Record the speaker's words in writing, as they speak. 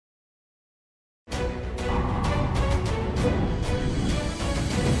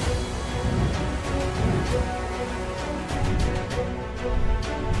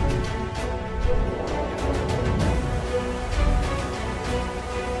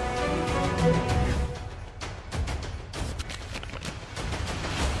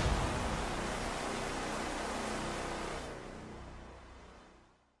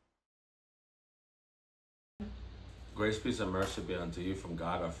Grace, peace, and mercy be unto you from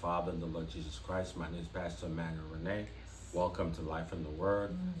God our Father and the Lord Jesus Christ. My name is Pastor Emmanuel Renee. Welcome to Life in the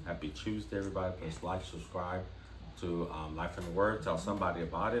Word. Happy Tuesday, everybody. Please like, subscribe to Life in the Word. Tell somebody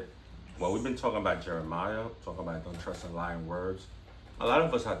about it. Well, we've been talking about Jeremiah, talking about don't trust in lying words. A lot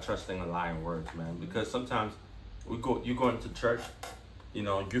of us are trusting in lying words, man, because sometimes you go into church,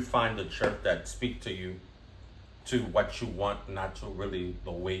 you find the church that speak to you to what you want, not to really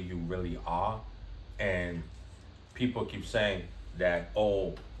the way you really are. And people keep saying that,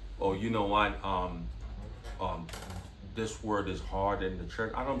 oh, you know what, this word is hard in the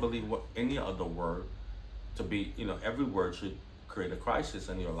church. I don't believe what any other word to be, every word should create a crisis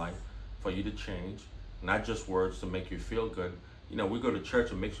in your life for you to change, not just words to make you feel good. We go to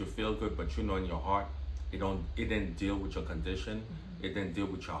church, it makes you feel good, but in your heart, it didn't deal with your condition. It didn't deal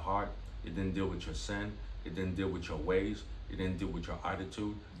with your heart. It didn't deal with your sin. It didn't deal with your ways. It didn't deal with your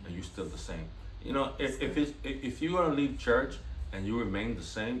attitude, and you're still the same. If you're gonna leave church and you remain the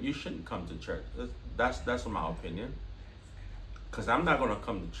same, you shouldn't come to church. That's my opinion. Because I'm not gonna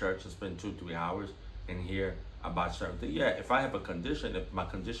come to church and spend 2-3 hours and hear about certain things. Yeah, if I have a condition, if my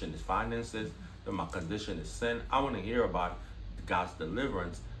condition is finances, if my condition is sin, I want to hear about God's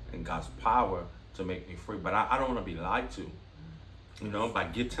deliverance and God's power to make me free. But I don't want to be lied to. By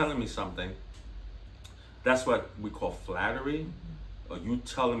telling me something, that's what we call flattery. Or you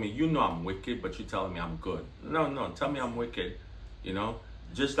telling me, I'm wicked, but you telling me I'm good. No, tell me I'm wicked.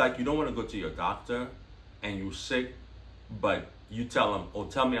 Just like you don't want to go to your doctor and you're sick, but you tell him, oh,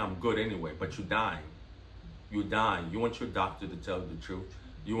 tell me I'm good anyway, but you're dying. You're dying. You want your doctor to tell you the truth.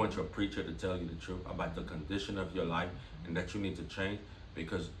 You want your preacher to tell you the truth about the condition of your life and that you need to change.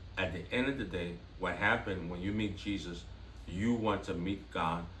 Because at the end of the day, what happened when you meet Jesus, you want to meet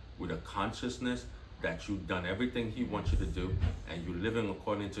God with a consciousness that you've done everything he wants you to do and you're living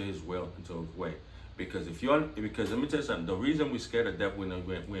according to his will and to his way. Because let me tell you something, the reason we're scared of death, we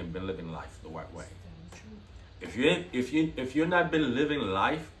ain't been living life the right way. If you're not been living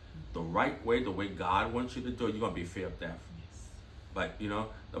life the right way, the way God wants you to do it, you're gonna be fear of death. But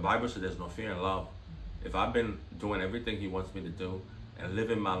the Bible says there's no fear in love. If I've been doing everything he wants me to do and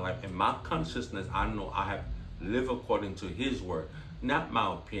living my life in my consciousness, I know I have lived according to his word. Not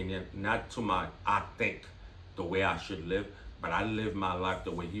my opinion, not to I think the way I should live, but I live my life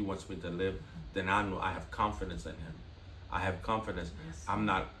the way he wants me to live, then I know I have confidence in him. I have confidence. Yes. I'm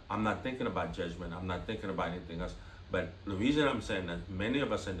not thinking about judgment. I'm not thinking about anything else. But the reason I'm saying that many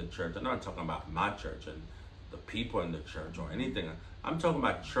of us in the church, I'm not talking about my church and the people in the church or anything. I'm talking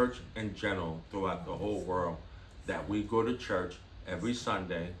about church in general throughout the whole world, that we go to church every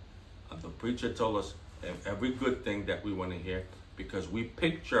Sunday. The preacher told us every good thing that we want to hear, because we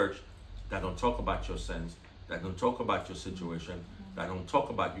pick church that don't talk about your sins, that don't talk about your situation, that don't talk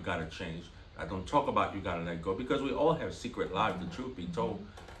about you got to change, that don't talk about you got to let go, because we all have secret lives, the truth be told.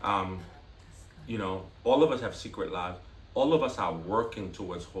 All of us have secret lives. All of us are working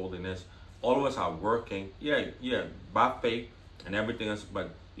towards holiness. All of us are working, by faith and everything else.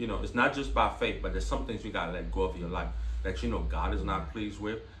 But, it's not just by faith, but there's some things you got to let go of your life that God is not pleased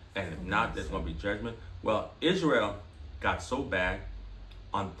with. And if not, there's going to be judgment. Well, Israel got so bad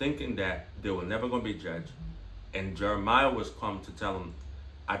on thinking that they were never going to be judged. And Jeremiah was come to tell them,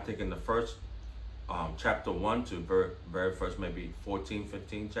 I think in the first chapter 1 to very first maybe 14,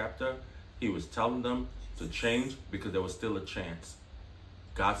 15 chapter, he was telling them to change because there was still a chance.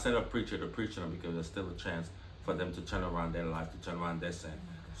 God sent a preacher to preach to them because there's still a chance for them to turn around their life, to turn around their sin,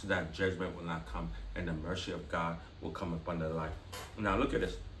 so that judgment will not come and the mercy of God will come upon their life. Now look at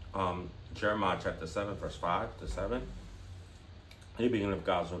this. Jeremiah chapter 7, verse 5 to 7. He began with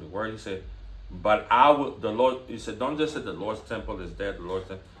God's holy word. He said, but he said, don't just say the Lord's temple is dead, the Lord's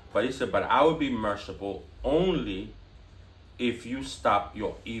temple. But he said, but I will be merciful only if you stop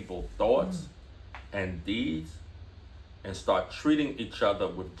your evil thoughts and deeds and start treating each other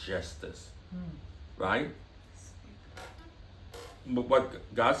with justice. Right? But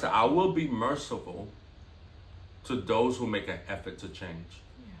what God said, I will be merciful to those who make an effort to change.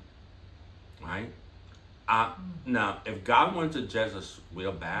 Right? Now, if God wanted to judge us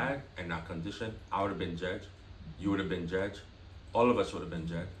real bad and our condition, I would have been judged. You would have been judged. All of us would have been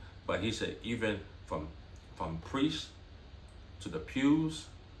judged. But he said, even from priests to the pews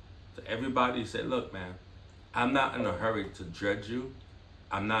to everybody, he said, look, man, I'm not in a hurry to judge you.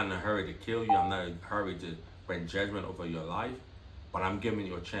 I'm not in a hurry to kill you. I'm not in a hurry to bring judgment over your life. But I'm giving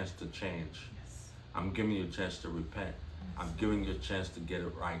you a chance to change. I'm giving you a chance to repent. I'm giving you a chance to get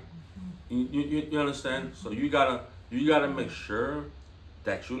it right. You understand? So you gotta make sure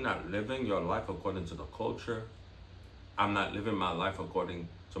that you're not living your life according to the culture. I'm not living my life according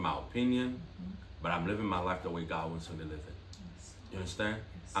to my opinion. but I'm living my life the way God wants me to live it. Yes. You understand?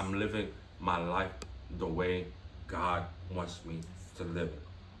 Yes. I'm living my life the way God wants me to live it.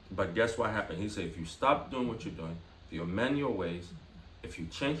 But guess what happened? He said, if you stop doing what you're doing, if you amend your ways, if you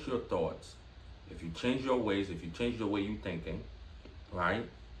change your thoughts, if you change your ways, if you change the way you're thinking, right?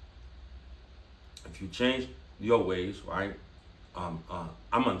 If you change your ways, right? I'm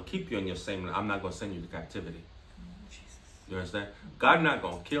going to keep you in your same land. I'm not going to send you to captivity. Jesus. You understand? God not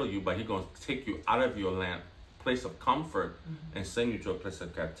going to kill you, but He's going to take you out of your land, place of comfort, and send you to a place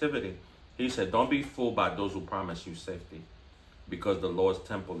of captivity. He said, don't be fooled by those who promise you safety, because the Lord's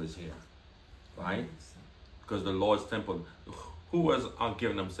temple is here, right? Because the Lord's temple, who was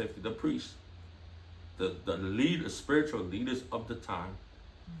giving them safety? The priests. The spiritual leaders of the time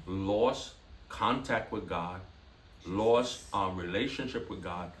lost contact with God, lost relationship with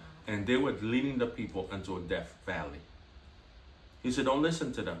God, and they were leading the people into a death valley. He said, don't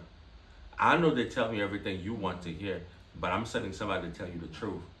listen to them. I know they tell me everything you want to hear, but I'm sending somebody to tell you the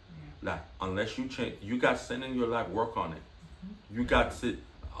truth. Like, unless you change, you got sin in your life, work on it. You got to,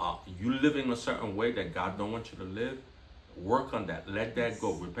 you living a certain way that God don't want you to live, work on that. Let that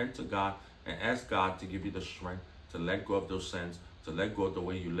go. Repent to God and ask God to give you the strength to let go of those sins, to let go of the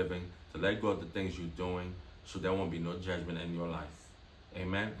way you're living, to let go of the things you're doing, so there won't be no judgment in your life.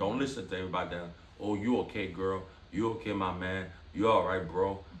 Amen. Don't listen to everybody that, oh, you okay, girl? You okay, my man? You all right,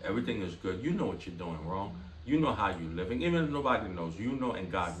 bro? Everything is good. You know what you're doing wrong. You know how you're living. Even if nobody knows, you know,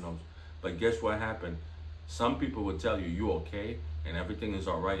 and God knows. But guess what happened? Some people will tell you you're okay and everything is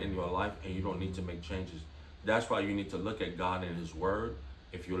all right in your life and you don't need to make changes. That's why you need to look at God and His Word.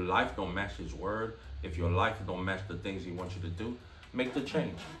 If your life don't match His Word, if your life don't match the things He wants you to do, make the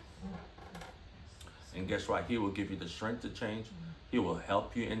change. And guess what? He will give you the strength to change. He will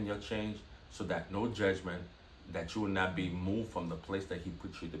help you in your change so that no judgment, that you will not be moved from the place that He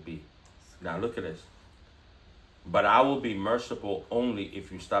put you to be. Now look at this. But I will be merciful only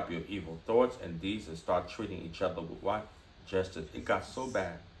if you stop your evil thoughts and deeds and start treating each other with what? Justice. It got so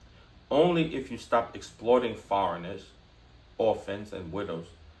bad. Only if you stop exploiting foreigners, orphans, and widows.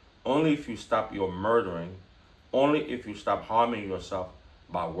 Only if you stop your murdering. Only if you stop harming yourself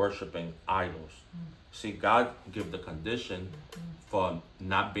by worshiping idols. See, God give the condition for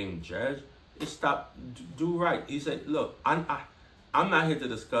not being judged. Is stop, do right. He said, look, I'm not here to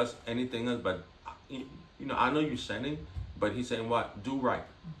discuss anything else, but you know, I know you're sinning, but He's saying what? Do right.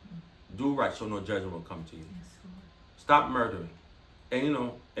 Do right so no judgment will come to you. Stop murdering. And you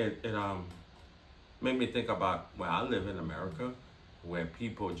know, it made me think about where I live in America, where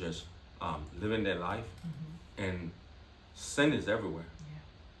people just living their life, and sin is everywhere.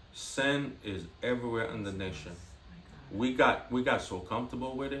 Sin is everywhere in the nation. We got so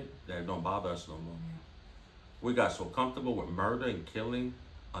comfortable with it that it don't bother us no more. We got so comfortable with murder and killing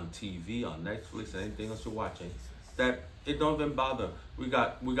on TV, on Netflix, and anything else you're watching, that it don't even bother. We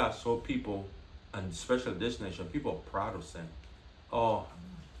got so people, and especially this nation, people are proud of sin. Oh,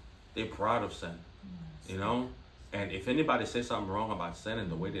 they're proud of sin, you know. And if anybody says something wrong about sin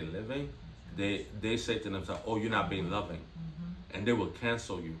and the way they're living, they say to themselves, "Oh, you're not being loving," and they will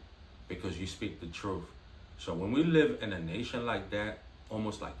cancel you because you speak the truth. So when we live in a nation like that,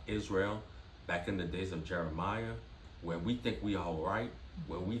 almost like Israel, back in the days of Jeremiah, where we think we are all right,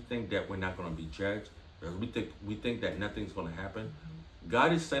 where we think that we're not going to be judged, where we think that nothing's going to happen,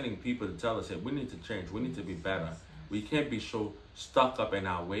 God is sending people to tell us that we need to change, we need to be better. We can't be so stuck up in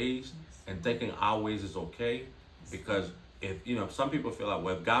our ways and thinking our ways is okay, because if, you know, some people feel like,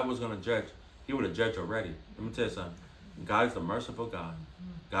 well, if God was going to judge, He would have judged already. Let me tell you something. God is the merciful God.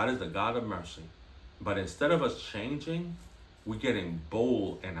 God is the God of mercy. But instead of us changing, we're getting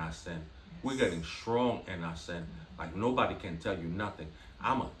bold in our sin. We're getting strong in our sin. Like nobody can tell you nothing.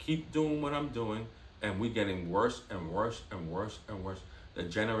 I'm going to keep doing what I'm doing, and we're getting worse and worse and worse and worse. The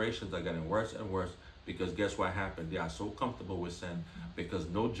generations are getting worse and worse, because guess what happened? They are so comfortable with sin because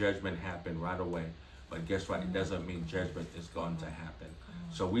no judgment happened right away. But guess what? It doesn't mean judgment is going to happen.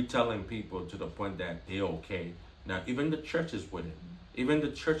 So we're telling people to the point that they're okay. Now, even the church is with it. Even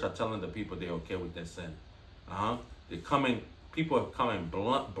the church are telling the people they're okay with their sin. People are coming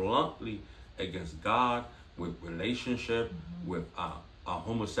bluntly against God with relationship, with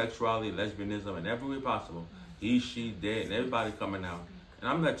homosexuality, lesbianism, and every way possible. He, she, they, and everybody coming out. And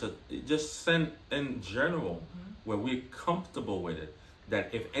I'm not just sin in general, where we're comfortable with it. That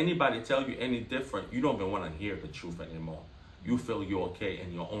if anybody tell you any different, you don't even want to hear the truth anymore. You feel you're okay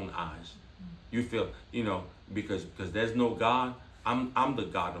in your own eyes. You feel, you know, because there's no God. I'm the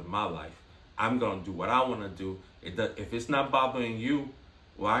God of my life. I'm gonna do what I want to do. If it's not bothering you,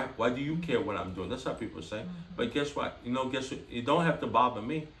 why do you care what I'm doing? That's how people say. But guess what? You know, it don't have to bother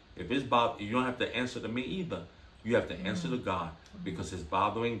me. If it's you don't have to answer to me either. You have to answer to God, because it's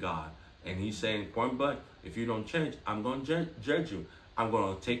bothering God. And he's saying, point blank, if you don't change, I'm going to judge you. I'm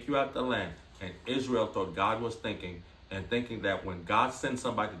going to take you out the land. And Israel thought God was thinking that when God sends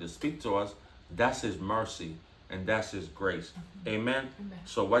somebody to speak to us, that's his mercy and that's his grace. Amen? Amen.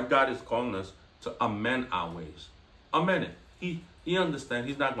 So what God is calling us to amend our ways. Amend it. He understands.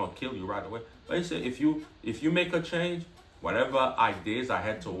 He's not going to kill you right away. But he said, if you make a change, whatever ideas I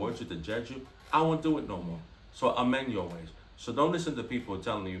had towards you to judge you, I won't do it no more. So amend your ways. So don't listen to people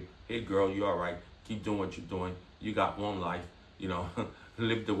telling you, hey girl, you're all right. Keep doing what you're doing. You got one life,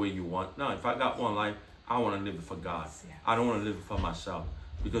 live the way you want. No, if I got one life, I want to live it for God. I don't want to live it for myself.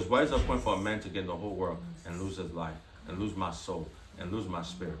 Because what is the point for a man to gain the whole world and lose his life and lose my soul and lose my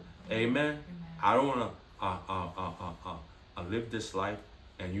spirit? Amen? I don't want to live this life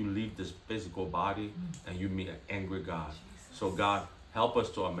and you leave this physical body and you meet an angry God. So God, help us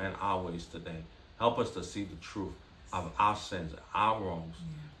to amend our ways today. Help us to see the truth of our sins, our wrongs,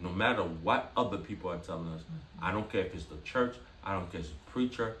 no matter what other people are telling us. I don't care if it's the church, I don't care if it's the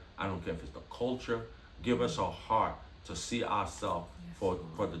preacher, I don't care if it's the culture. Give us a heart to see ourselves for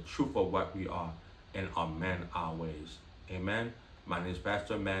the truth of what we are and amend our ways. Amen. My name is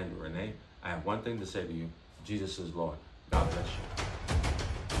Pastor Emmanuel Renee. I have one thing to say to you. Jesus is Lord. God bless you.